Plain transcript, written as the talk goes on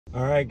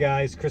Alright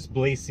guys, Chris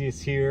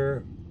Blasius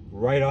here.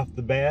 Right off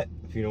the bat,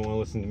 if you don't want to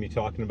listen to me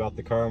talking about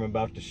the car I'm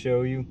about to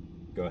show you,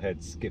 go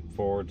ahead, skip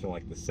forward to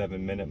like the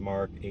 7-minute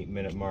mark,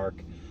 8-minute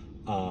mark.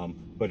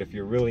 But if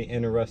you're really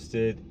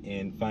interested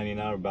in finding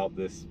out about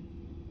this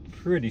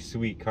pretty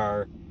sweet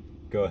car,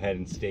 go ahead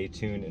and stay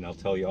tuned and I'll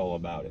tell you all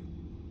about it.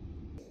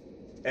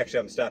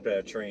 Actually, I'm stopped at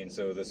a train,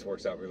 so this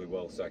works out really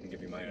well, so I can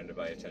give you my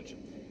undivided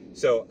attention.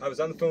 So I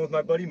was on the phone with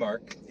my buddy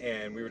Mark,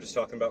 and we were just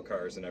talking about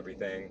cars and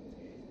everything.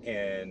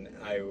 And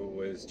I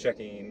was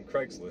checking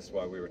Craigslist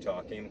while we were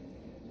talking,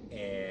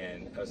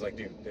 and I was like,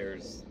 dude,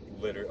 there's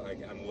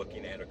literally, I'm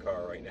looking at a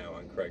car right now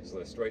on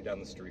Craigslist right down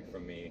the street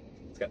from me.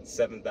 It's got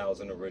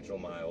 7,000 original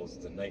miles.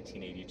 It's a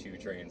 1982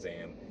 Trans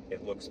Am.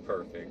 It looks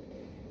perfect.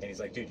 And he's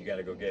like, dude, you got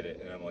to go get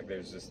it. And I'm like,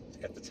 there's just,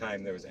 at the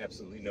time, there was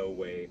absolutely no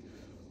way.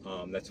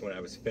 That's when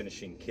I was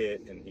finishing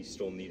kit, and he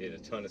still needed a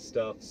ton of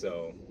stuff,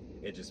 so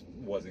it just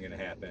wasn't going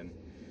to happen.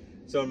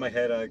 So in my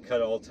head, I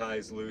cut all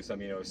ties loose. I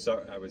mean, I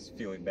was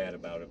feeling bad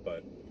about it,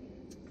 but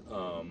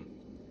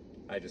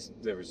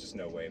there was just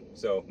no way.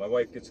 So my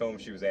wife gets home,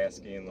 she was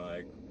asking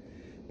like,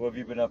 what have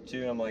you been up to?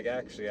 And I'm like,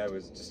 actually, I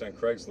was just on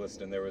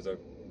Craigslist, and there's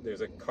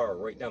a car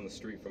right down the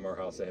street from our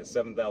house that has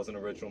 7,000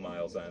 original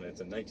miles on it.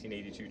 It's a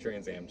 1982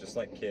 Trans Am, just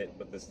like kit,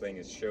 but this thing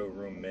is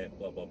showroom mint,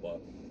 blah, blah, blah.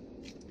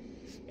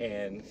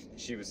 And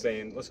she was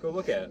saying, let's go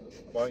look at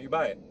it. Why don't you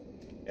buy it?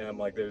 And I'm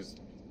like,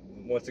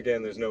 once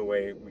again, there's no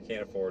way, we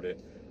can't afford it.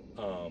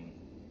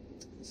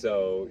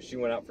 So she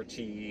went out for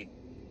tea,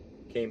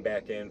 came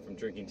back in from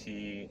drinking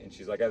tea, and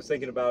she's like, I was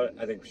thinking about it.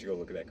 I think we should go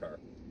look at that car.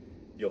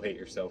 You'll hate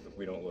yourself if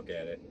we don't look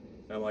at it.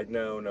 And I'm like,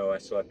 no, I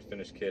still have to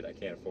finish kit. I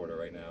can't afford it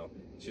right now.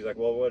 She's like,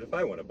 well, what if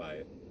I want to buy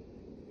it?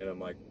 And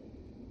I'm like,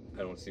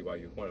 I don't see why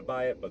you want to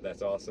buy it, but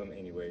that's awesome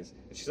anyways.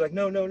 And she's like,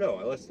 no,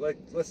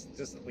 let's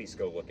just at least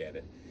go look at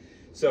it.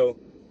 So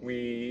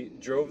we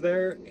drove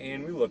there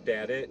and we looked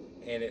at it,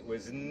 and it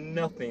was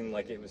nothing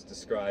like it was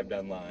described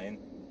online.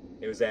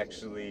 It was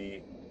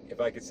actually,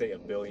 if I could say,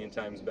 1,000,000,000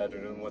 times better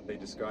than what they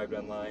described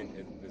online.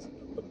 It was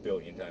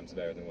 1,000,000,000 times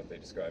better than what they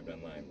described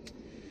online.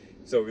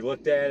 So we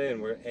looked at it,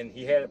 and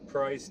he had it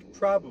priced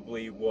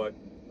probably what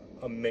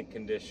a mint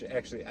condition,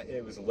 actually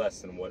it was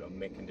less than what a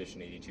mint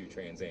condition 82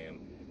 Trans Am,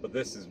 but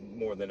this is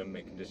more than a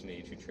mint condition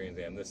 82 Trans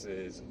Am. This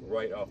is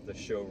right off the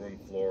showroom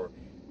floor.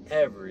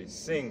 Every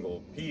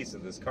single piece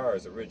of this car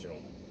is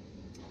original.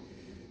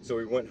 So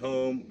we went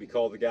home, we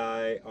called the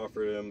guy,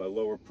 offered him a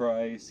lower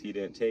price, he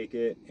didn't take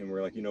it, and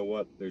we're like, you know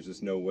what, there's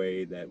just no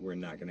way that we're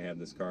not going to have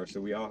this car. So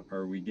we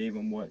gave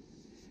him what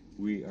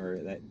we are,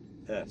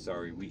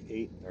 we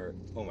ate, or,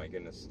 oh my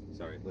goodness,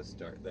 sorry, let's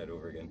start that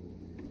over again.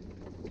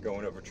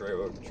 Going over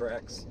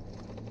tracks.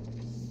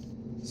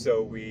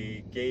 So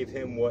we gave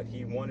him what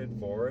he wanted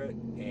for it,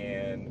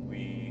 and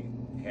we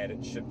had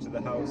it shipped to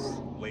the house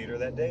later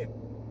that day.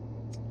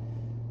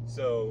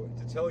 So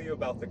to tell you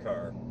about the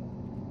car,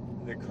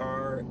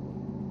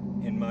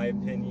 in my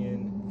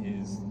opinion,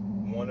 is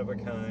one of a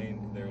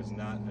kind. There's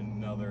not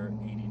another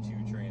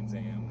 82 Trans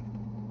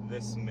Am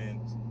this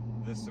mint,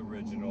 this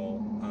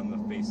original on the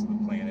face of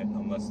the planet,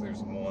 unless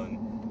there's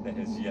one that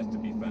has yet to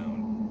be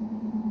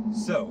found.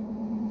 So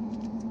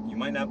you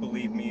might not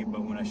believe me,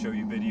 but when I show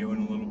you video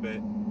in a little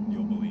bit,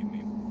 you'll believe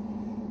me.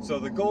 So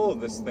the goal of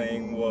this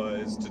thing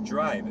was to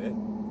drive it.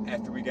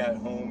 After we got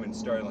home and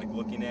started like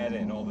looking at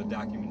it and all the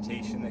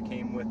documentation that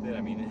came with it,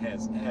 I mean, it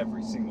has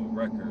every single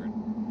record.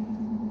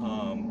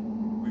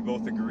 We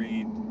both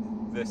agreed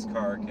this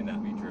car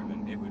cannot be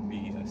driven. It would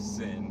be a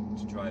sin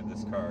to drive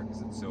this car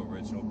because it's so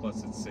original,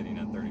 plus it's sitting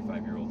on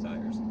 35-year-old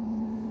tires.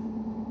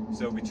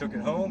 So we took it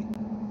home,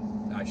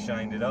 I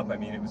shined it up. I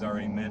mean, it was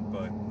already mint,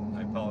 but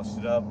I polished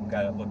it up,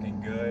 got it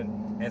looking good,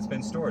 and it's been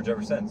in storage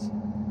ever since.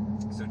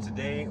 So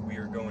today we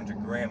are going to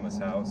Grandma's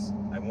house.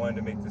 I wanted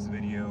to make this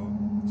video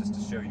just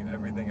to show you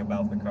everything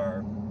about the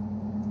car.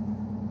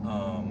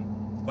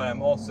 But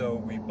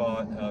we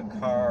bought a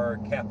car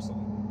capsule.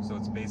 So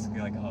it's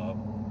basically like a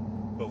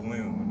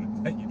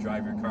balloon that you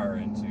drive your car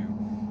into.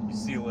 You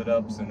seal it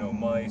up so no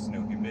mice,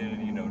 no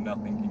humidity, no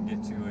nothing can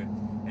get to it,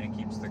 and it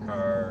keeps the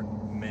car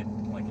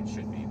mint like it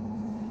should be.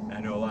 And I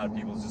know a lot of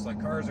people just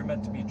like, cars are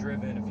meant to be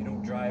driven. If you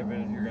don't drive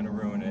it, you're gonna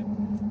ruin it.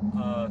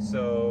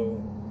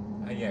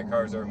 Yeah,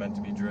 cars are meant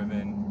to be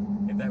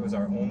driven. If that was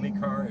our only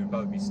car, it would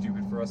probably be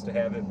stupid for us to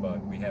have it,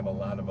 but we have a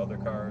lot of other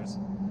cars.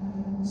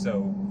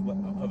 So,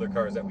 other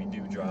cars that we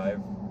do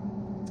drive.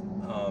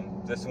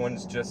 This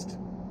one's just,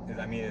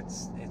 I mean,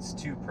 it's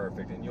too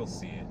perfect, and you'll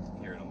see it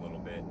here in a little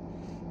bit.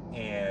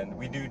 And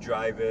we do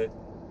drive it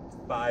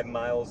 5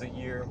 miles a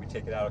year. We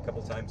take it out a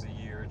couple times a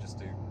year just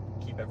to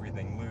keep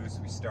everything loose.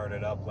 We start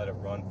it up, let it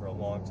run for a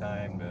long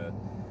time to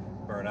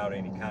burn out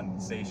any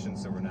condensation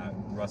so we're not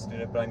rusting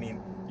it. But I mean,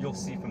 you'll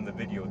see from the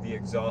video, the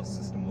exhaust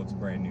system looks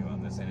brand new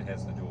on this, and it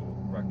has the dual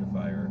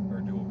rectifier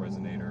or dual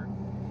resonator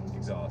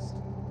exhaust.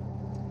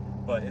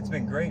 But it's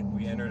been great.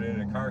 We entered it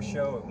in a car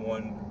show. It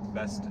won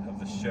best of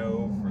the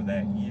show for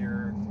that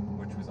year,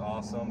 which was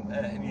awesome.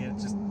 I mean,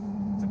 it's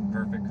a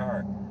perfect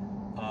car.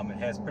 It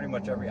has pretty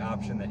much every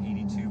option that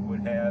 82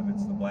 would have.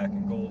 It's the black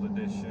and gold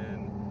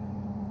edition.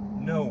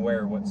 no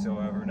wear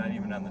whatsoever, not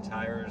even on the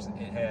tires.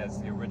 It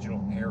has the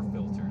original air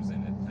filters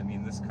in it. I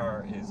mean, this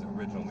car is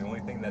original. The only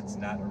thing that's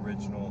not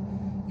original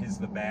is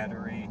the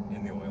battery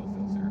and the oil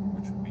filter,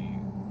 which would be,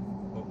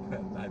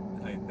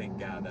 I thank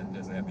God that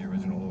doesn't have the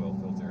original oil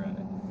filter on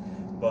it.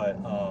 But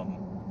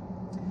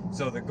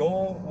so the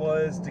goal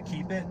was to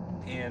keep it,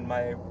 and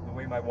the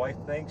way my wife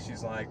thinks,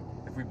 she's like,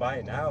 if we buy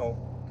it now,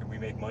 can we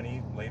make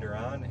money later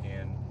on?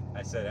 And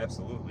I said,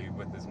 absolutely.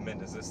 With as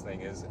mint as this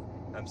thing is,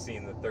 I'm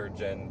seeing the 3rd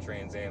gen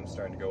Trans Am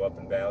starting to go up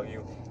in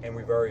value, and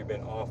we've already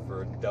been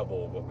offered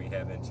double what we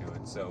have into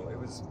it. So it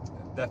was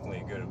definitely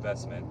a good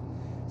investment.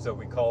 So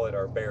we call it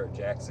our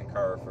Barrett-Jackson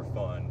car for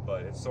fun,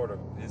 but it sort of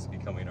is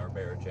becoming our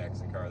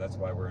Barrett-Jackson car. That's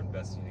why we're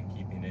investing in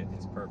keeping it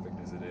as perfect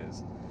as it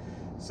is.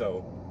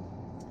 So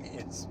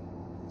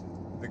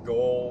the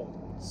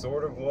goal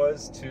sort of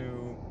was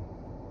to,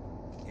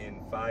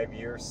 in 5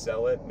 years,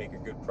 sell it, make a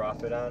good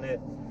profit on it.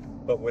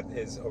 But with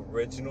as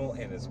original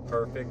and as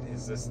perfect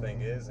as this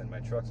thing is, and my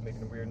truck's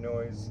making a weird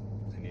noise,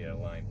 I need a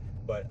line,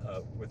 but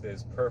with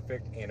as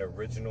perfect and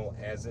original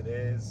as it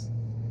is,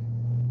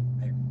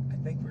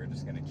 I think we're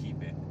just going to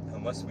keep it.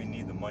 Unless we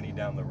need the money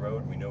down the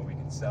road, we know we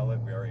can sell it.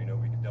 We already know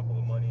we can double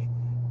the money.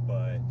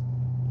 But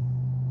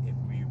if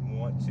we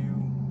want to,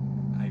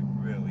 I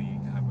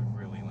would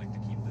really like to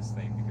keep this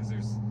thing, because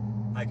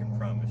I can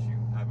promise you,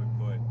 I would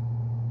put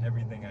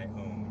everything I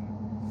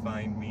own,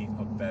 find me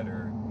a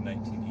better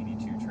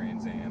 1982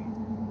 Trans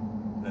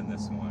Am than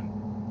this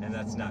one. And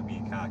that's not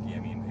being cocky. I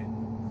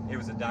mean, it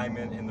was a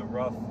diamond in the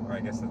rough, or I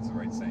guess that's the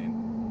right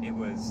saying. It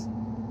was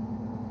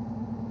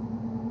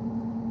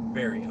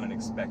very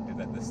unexpected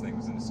that this thing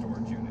was in a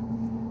storage unit.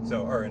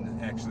 So,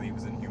 actually it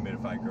was in a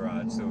humidified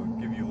garage. So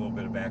give you a little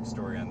bit of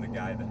backstory on the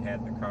guy that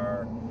had the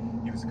car.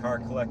 He was a car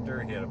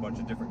collector. He had a bunch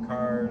of different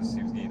cars.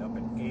 He was getting up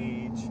in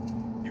age.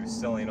 He was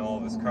selling all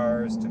of his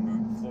cars to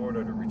move to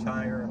Florida to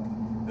retire.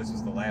 This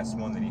was the last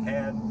one that he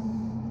had.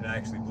 And I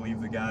actually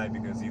believe the guy,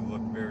 because he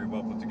looked very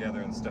well put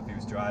together, and the stuff he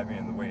was driving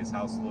and the way his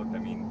house looked. I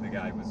mean, the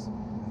guy was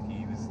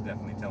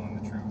definitely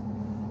telling the truth.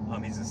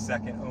 He's a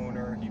second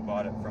owner. He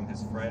bought it from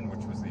his friend,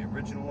 which was the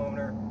original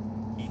owner.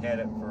 He had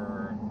it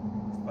for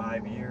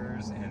 5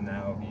 years, and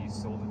now he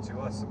sold it to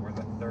us, so we're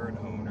the 3rd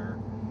owner.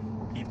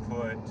 He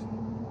put,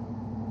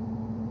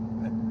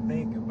 I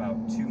think,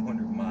 about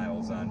 200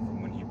 miles on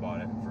from when he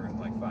bought it for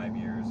like 5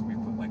 years. We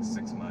put like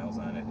 6 miles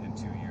on it in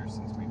 2 years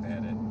since we've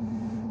had it.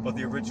 But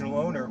the original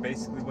owner,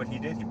 basically what he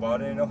did, he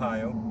bought it in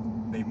Ohio.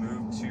 They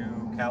moved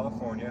to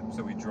California,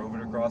 so he drove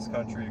it across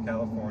country to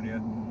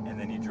California, and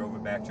then he drove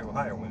it back to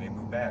Ohio when they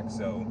moved back.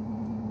 So,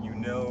 you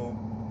know,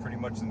 pretty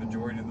much the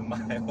majority of the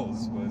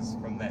miles was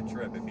from that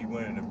trip. If he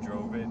wouldn't have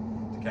drove it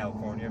to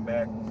California and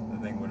back, the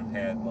thing would have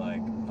had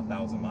like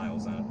 1,000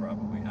 miles on it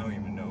probably. I don't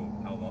even know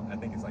how long. I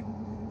think it's like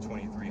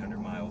 2,300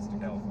 miles to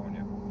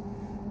California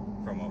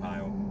from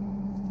Ohio.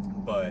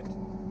 But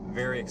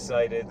very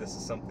excited. This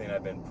is something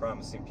I've been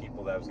promising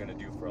people that I was going to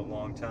do for a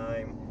long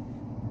time.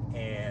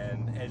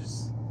 And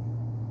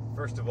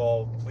first of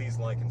all, please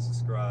like and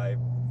subscribe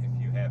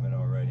if you haven't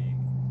already.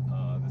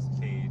 This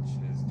page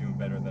is doing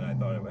better than I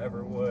thought it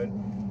ever would.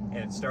 And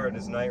it started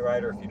as Night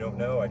Rider. If you don't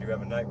know, I do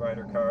have a Night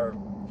Rider car.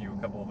 View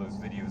a couple of those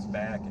videos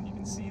back and you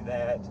can see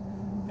that.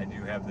 I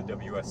do have the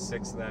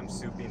WS6 that I'm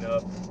souping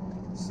up.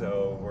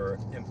 So we're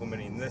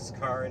implementing this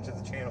car into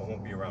the channel. It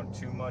won't be around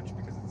too much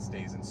because it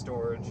stays in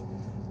storage.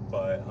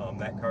 But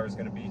that car is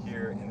going to be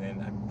here, and then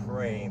I'm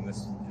praying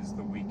this is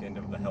the weekend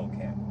of the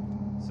Hellcat.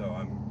 So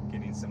I'm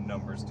getting some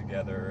numbers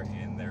together,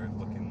 and they're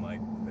looking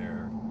like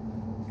they're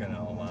going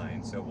to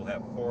align. So we'll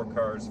have 4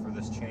 cars for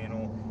this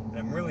channel, and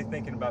I'm really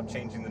thinking about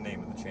changing the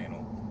name of the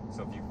channel.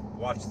 So if you've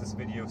watched this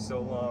video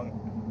so long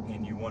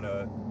and you want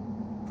to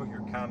put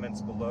your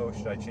comments below,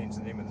 should I change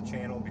the name of the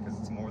channel because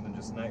it's more than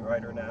just Night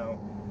Rider now,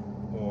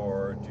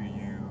 or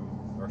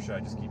should I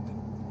just keep it?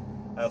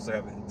 I also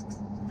have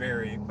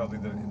probably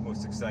the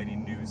most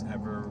exciting news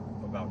ever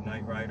about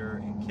Night Rider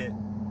and Kit,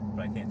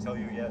 but I can't tell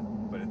you yet,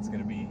 but it's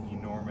going to be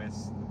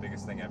enormous, the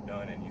biggest thing I've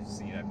done, and you've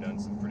seen I've done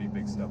some pretty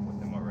big stuff with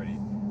him already.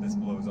 This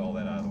blows all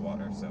that out of the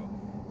water, so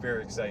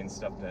very exciting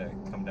stuff to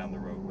come down the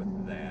road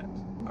with that.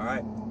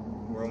 Alright,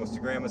 we're almost to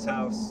Grandma's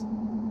house.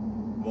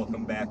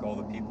 Welcome back all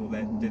the people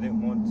that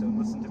didn't want to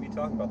listen to me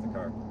talk about the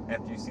car.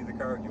 After you see the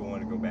car, you'll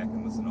want to go back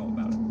and listen all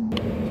about it.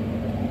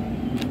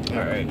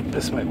 Alright,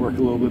 this might work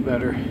a little bit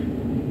better.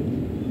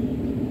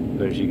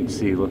 But as you can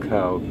see, look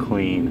how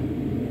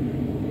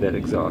clean that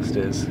exhaust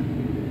is.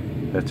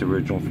 That's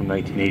original from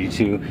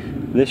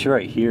 1982. This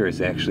right here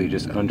is actually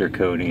just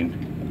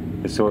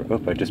undercoating. It's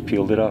I just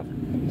peeled it off.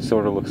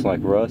 Sort of looks like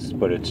rust,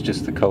 but it's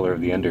just the color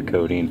of the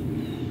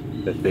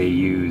undercoating that they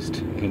used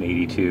in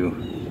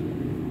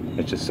 82.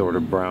 It's just sort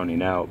of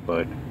browning out,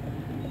 but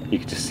you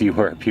can just see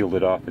where I peeled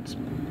it off. It's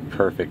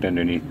perfect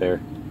underneath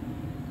there.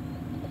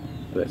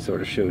 That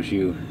sort of shows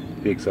you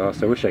the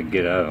exhaust. I wish I could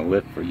get out on a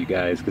lift for you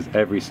guys, because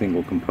every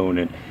single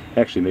component,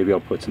 actually maybe I'll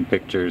put some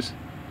pictures,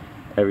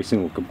 every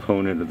single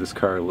component of this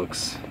car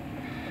looks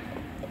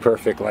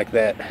perfect like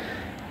that.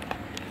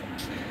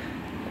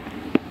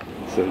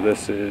 So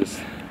this is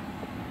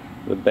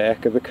the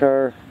back of the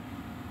car.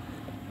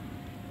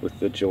 with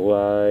the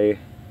July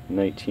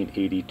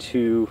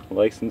 1982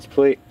 license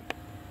plate.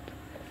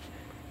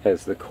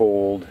 Has the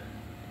gold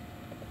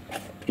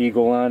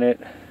eagle on it.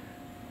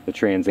 The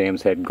Trans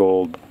Ams had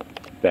gold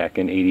back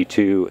in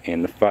 '82,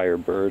 and the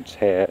Firebirds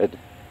had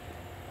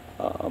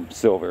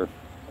silver.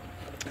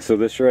 So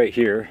this right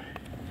here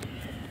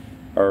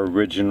are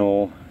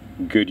original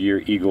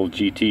Goodyear Eagle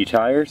GT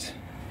tires.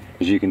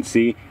 As you can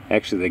see,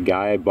 actually the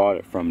guy I bought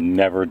it from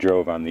never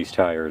drove on these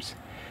tires.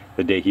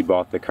 The day he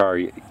bought the car,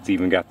 it's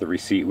even got the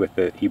receipt with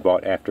it. He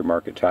bought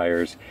aftermarket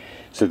tires.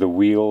 So the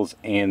wheels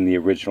and the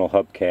original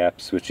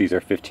hubcaps, which these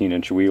are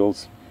 15-inch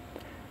wheels,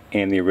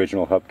 and the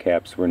original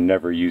hubcaps were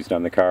never used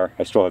on the car.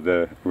 I still have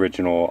the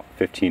original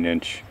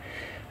 15-inch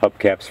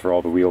hubcaps for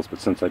all the wheels, but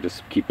since I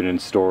just keep it in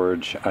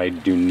storage, I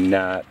do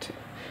not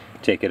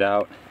take it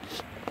out.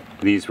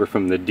 These were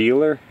from the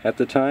dealer at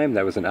the time.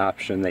 That was an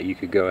option that you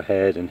could go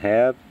ahead and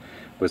have,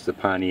 was the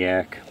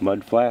Pontiac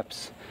mud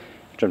flaps,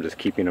 which I'm just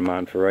keeping them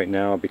on for right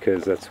now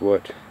because that's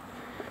what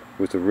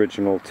was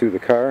original to the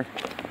car.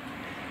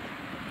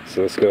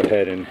 So let's go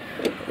ahead and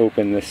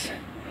open this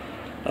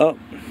up.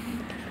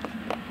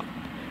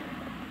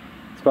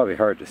 It's probably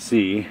hard to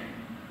see,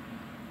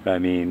 but I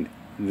mean,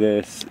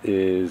 this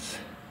is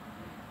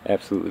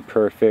absolutely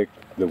perfect.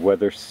 The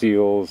weather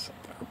seals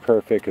are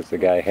perfect because the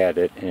guy had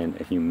it in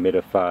a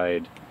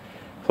humidified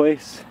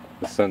place.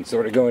 The sun's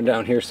sort of going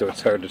down here, so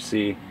it's hard to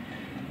see,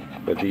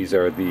 but these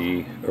are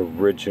the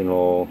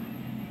original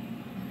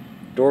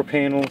door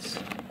panels,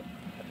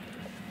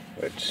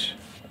 which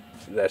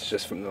that's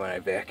just from when I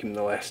vacuumed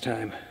the last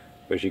time.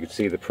 But as you can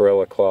see, the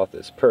Perella cloth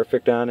is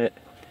perfect on it.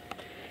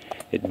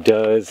 It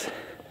does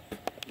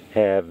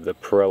have the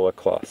Perella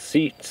cloth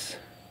seats,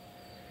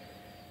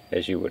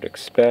 as you would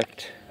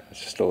expect.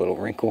 It's just a little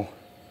wrinkle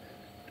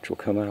which will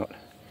come out.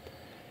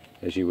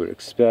 As you would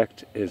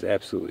expect, is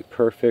absolutely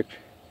perfect.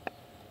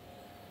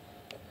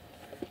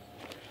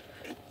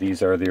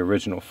 These are the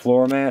original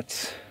floor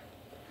mats,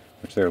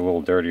 which they're a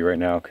little dirty right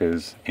now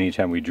because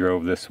anytime we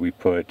drove this we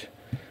put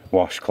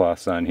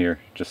washcloths on here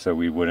just so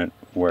we wouldn't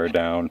wear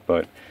down.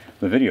 But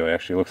the video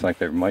actually looks like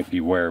there might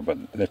be wear,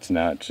 but that's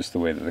not, just the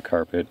way that the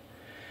carpet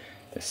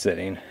is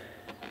sitting.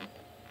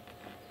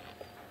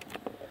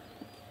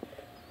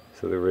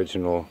 So the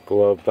original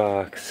glove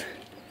box,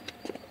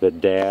 the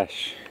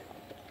dash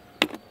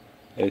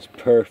is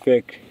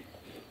perfect.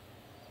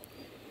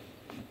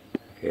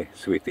 Okay,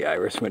 sweet, the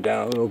iris went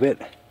down a little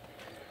bit.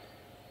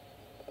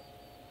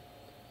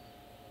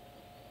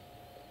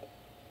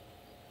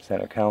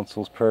 Center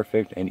console's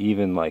perfect, and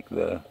even like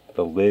the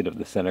lid of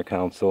the center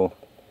console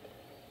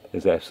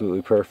is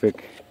absolutely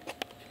perfect.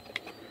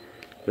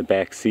 The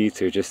back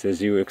seats are just as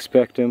you would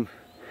expect them.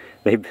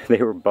 They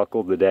were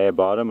buckled the day I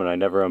bought them, and I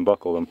never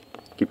unbuckled them.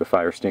 Keep a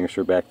fire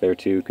extinguisher back there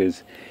too,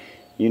 because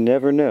you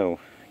never know.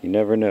 You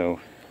never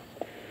know.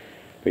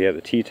 But yeah,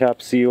 the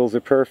T-top seals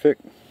are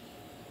perfect.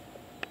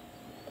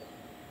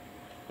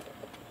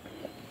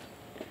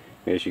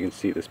 As you can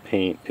see, this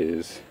paint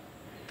is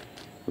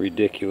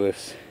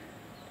ridiculous.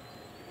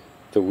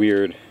 It's a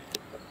weird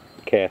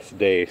cast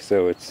day,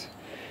 so it's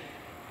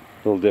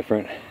a little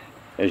different.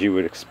 As you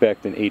would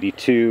expect in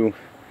 '82,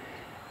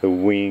 the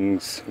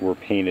wings were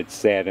painted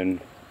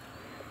satin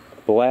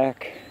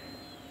black.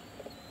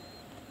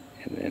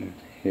 And then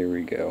here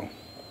we go.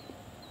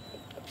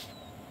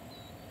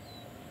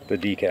 The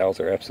decals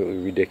are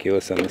absolutely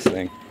ridiculous on this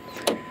thing.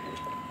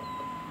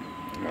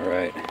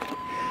 Alright,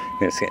 I'm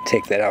just going to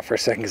take that out for a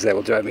second because that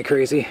will drive me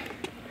crazy.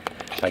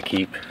 I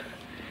keep,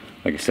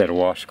 like I said, a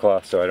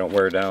washcloth so I don't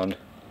wear down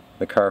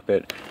the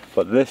carpet.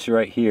 But this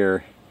right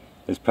here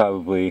is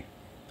probably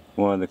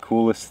one of the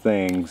coolest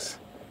things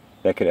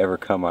that could ever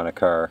come on a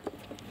car.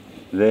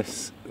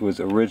 This was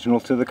original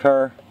to the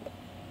car,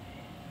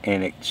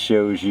 and it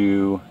shows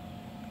you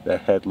the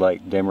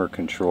headlight dimmer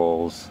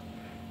controls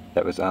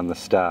that was on the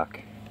stock,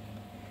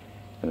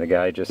 and the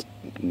guy just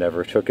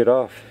never took it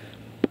off.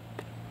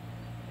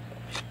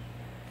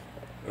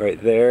 Right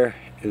there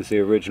is the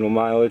original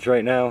mileage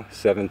right now,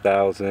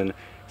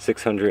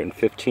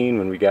 7,615.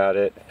 When we got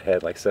it, it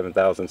had like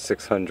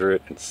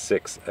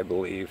 7,606, I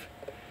believe.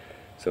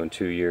 So in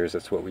 2 years,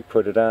 that's what we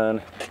put it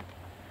on.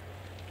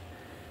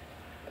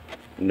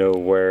 No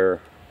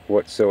wear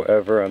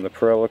whatsoever on the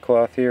Perella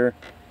cloth here.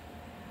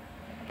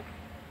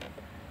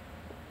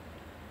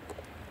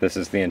 This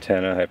is the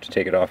antenna. I have to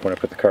take it off when I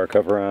put the car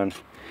cover on.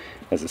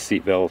 As the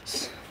seat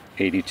belts,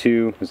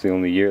 '82 was the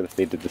only year that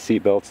they did the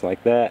seat belts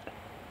like that.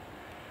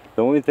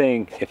 The only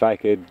thing, if I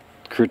could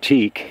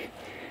critique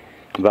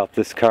about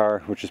this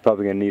car, which is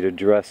probably going to need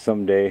addressed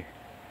someday,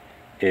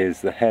 is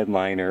the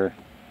headliner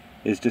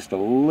is just a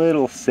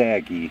little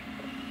saggy.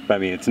 I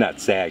mean, it's not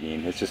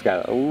sagging, it's just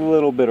got a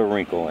little bit of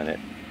wrinkle in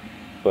it,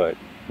 but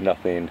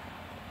nothing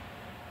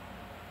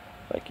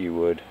like you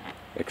would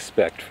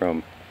expect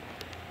from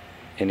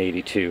an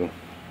 '82.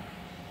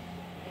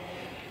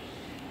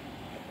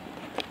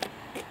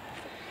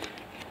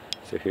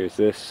 So here's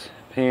this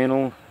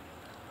panel.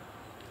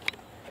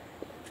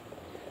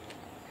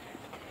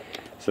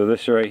 So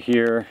this right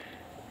here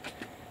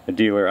The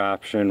dealer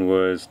option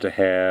was to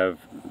have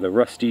the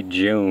Rusty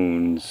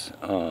Jones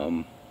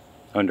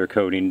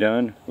undercoating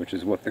done, which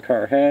is what the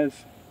car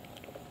has.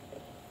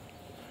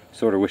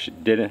 Sort of wish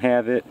it didn't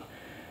have it,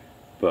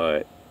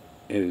 but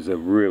it was a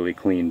really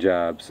clean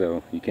job,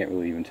 so you can't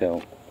really even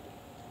tell.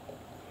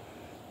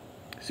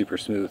 Super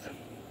smooth.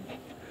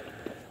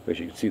 Wish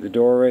you could see the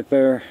door right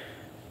there.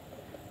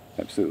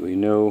 Absolutely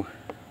no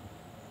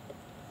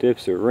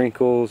dips or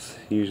wrinkles.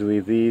 Usually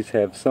these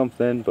have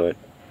something, but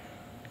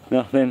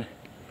nothing.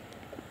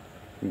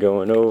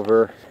 Going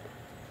over.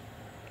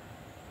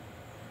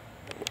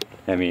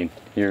 I mean,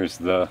 here's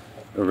the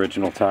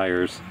original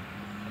tires.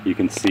 You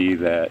can see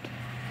that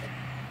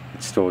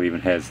it still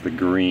even has the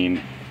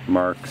green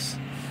marks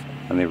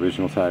on the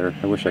original tire.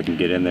 I wish I could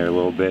get in there a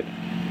little bit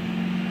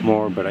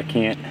more, but I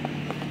can't.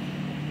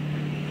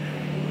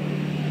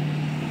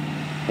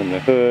 From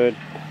the hood.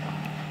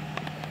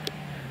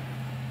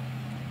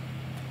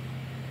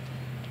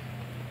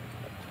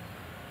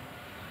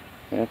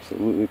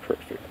 Absolutely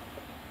perfect.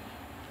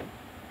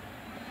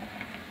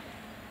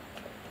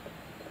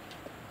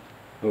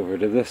 Over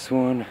to this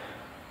one.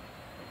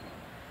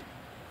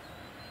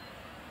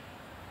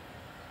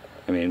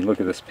 I mean, look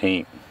at this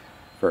paint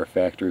for a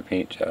factory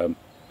paint job.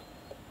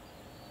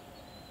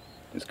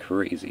 It's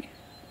crazy.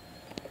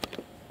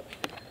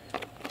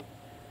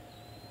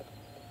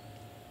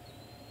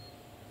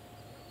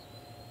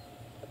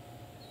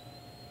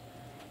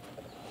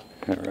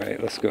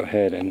 Alright, let's go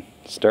ahead and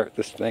start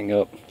this thing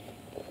up.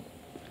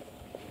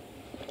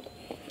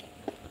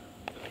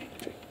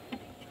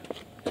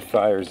 It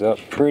fires up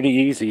pretty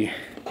easy.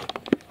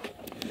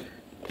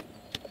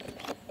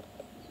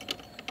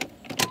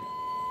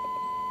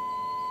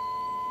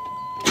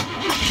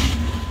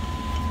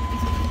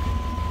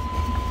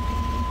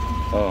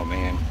 Oh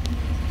man,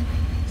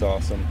 it's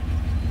awesome.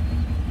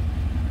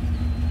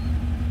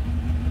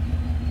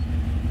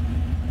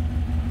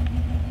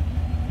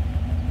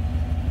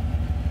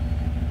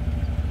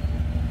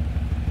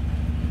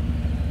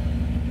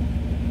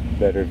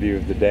 Better view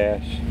of the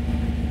dash.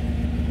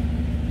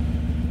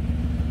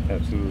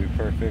 Absolutely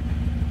perfect.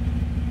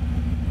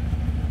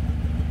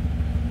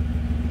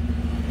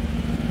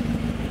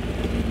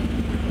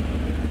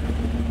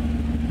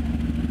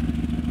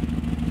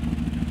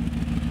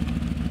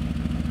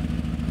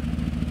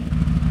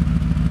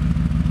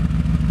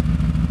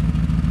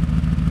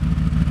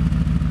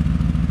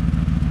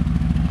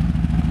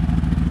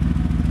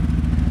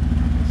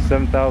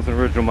 $7,000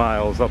 original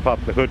miles. I'll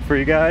pop the hood for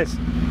you guys.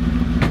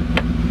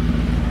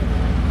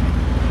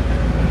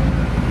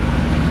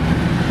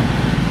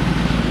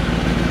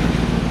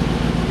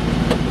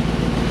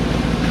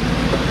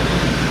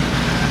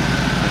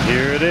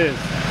 Here it is.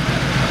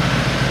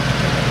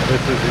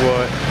 This is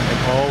what an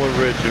all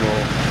original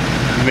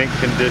mint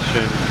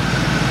condition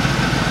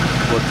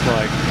looks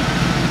like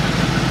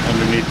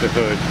underneath the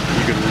hood.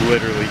 You could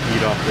literally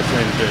eat off this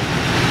engine.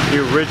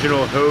 The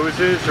original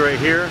hoses right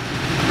here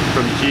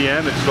from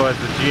GM, it still has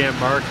the GM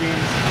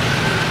markings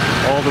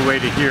all the way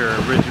to here,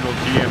 original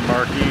GM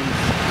markings.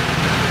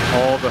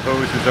 All the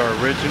hoses are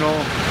original.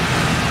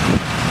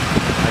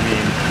 I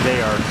mean, they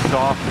are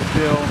soft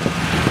still.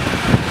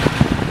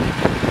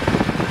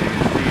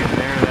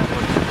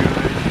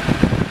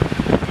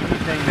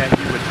 That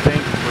you would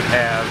think would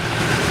have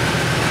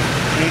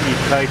any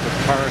type of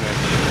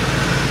tarnish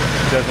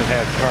doesn't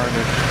have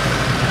tarnish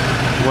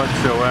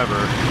whatsoever.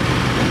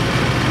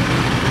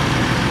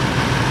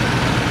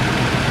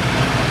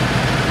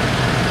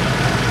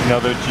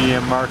 Another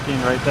GM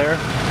marking right there.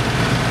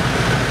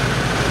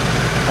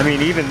 I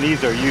mean, even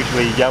these are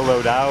usually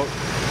yellowed out.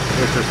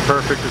 It's as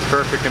perfect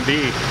can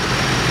be.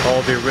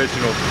 All the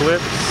original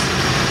clips.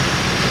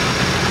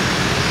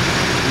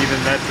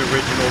 Even that's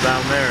original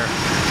down there.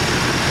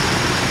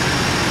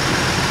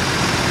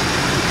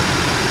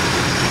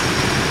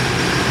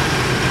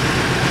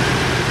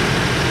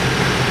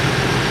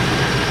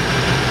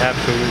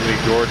 Absolutely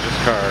gorgeous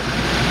car.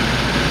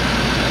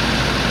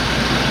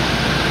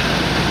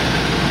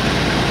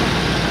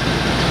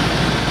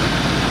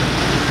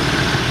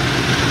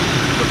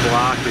 The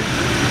block is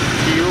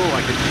steel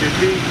like it should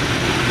be.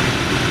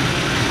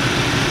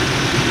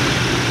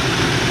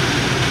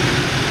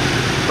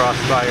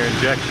 Crossfire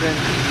injection.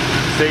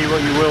 Say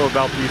what you will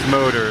about these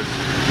motors.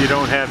 If you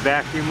don't have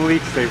vacuum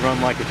leaks, they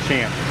run like a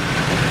champ.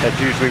 That's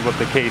usually what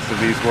the case of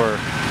these were.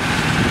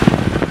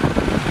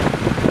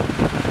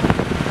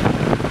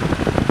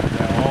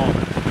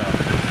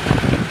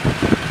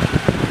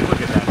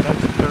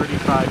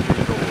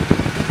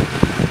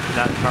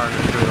 Not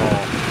tarnished at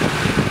all.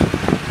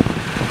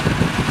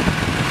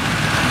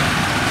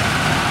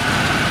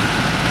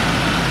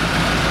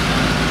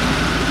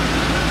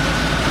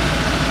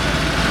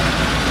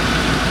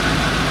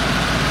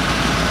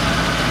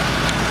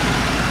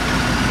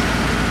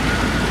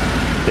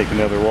 Take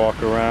another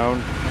walk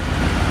around.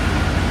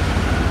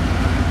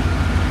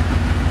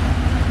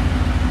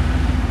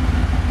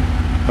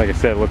 Like I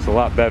said, it looks a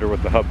lot better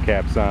with the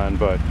hubcaps on,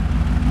 but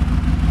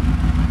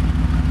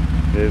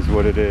it is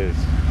what it is.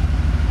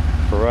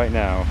 For right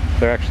now,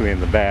 they're actually in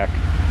the back.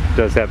 It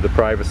does have the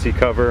privacy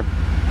cover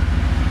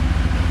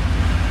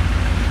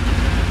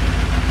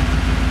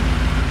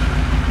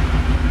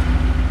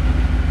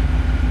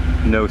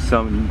No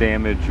sun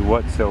damage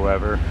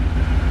whatsoever.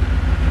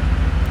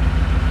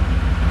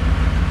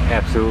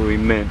 Absolutely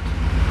mint.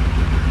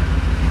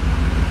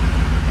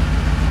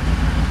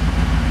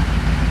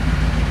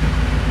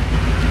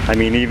 I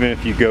mean, even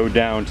if you go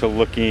down to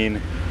looking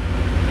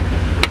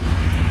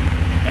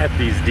at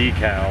these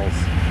decals,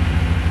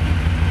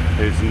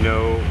 there's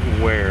no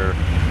wear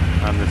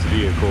on this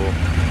vehicle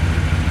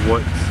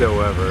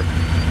whatsoever.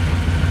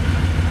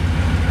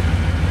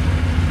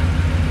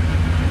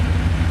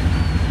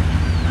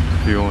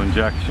 Fuel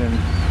injection.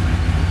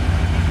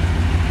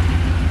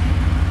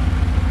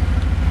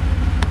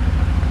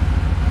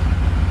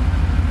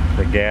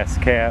 The gas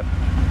cap.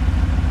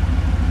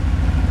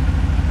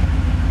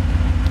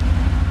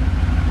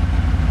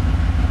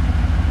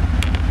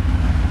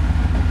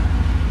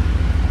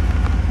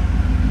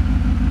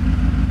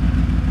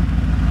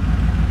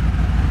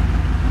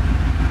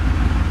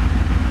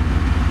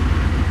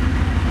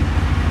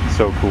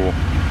 So cool.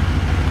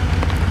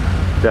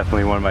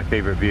 Definitely one of my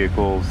favorite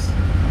vehicles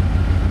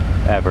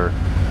ever.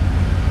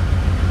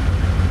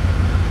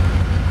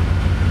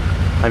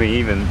 I mean,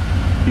 even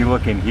if you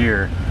look in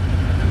here,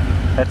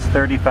 that's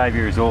 35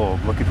 years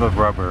old. Look at the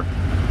rubber.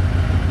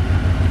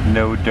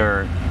 No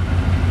dirt.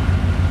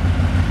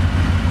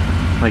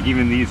 Like,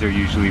 even these are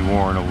usually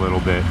worn a little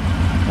bit.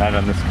 Not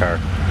on this car.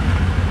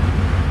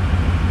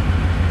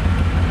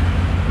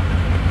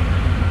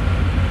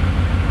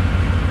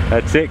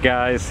 That's it,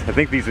 guys. I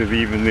think these are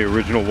even the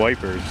original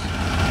wipers.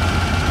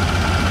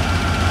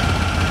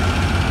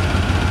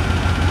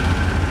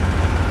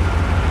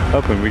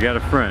 Oh, and we got a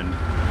friend.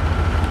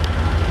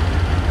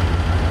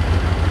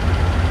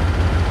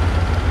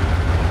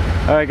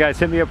 Alright guys,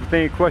 hit me up with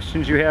any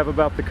questions you have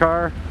about the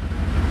car.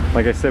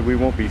 Like I said, we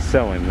won't be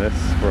selling this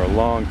for a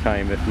long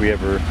time if we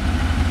ever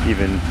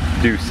even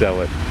do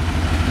sell it.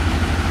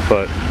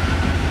 But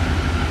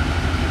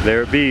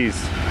there it bees.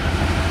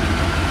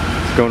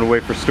 It's going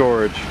away for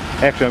storage.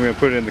 Actually, I'm going to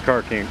put it in the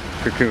car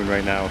cocoon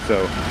right now,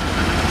 so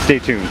stay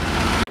tuned.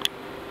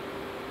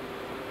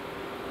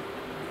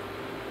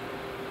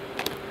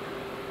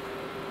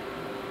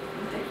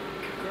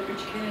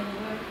 Garbage can.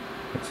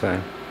 That's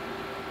fine.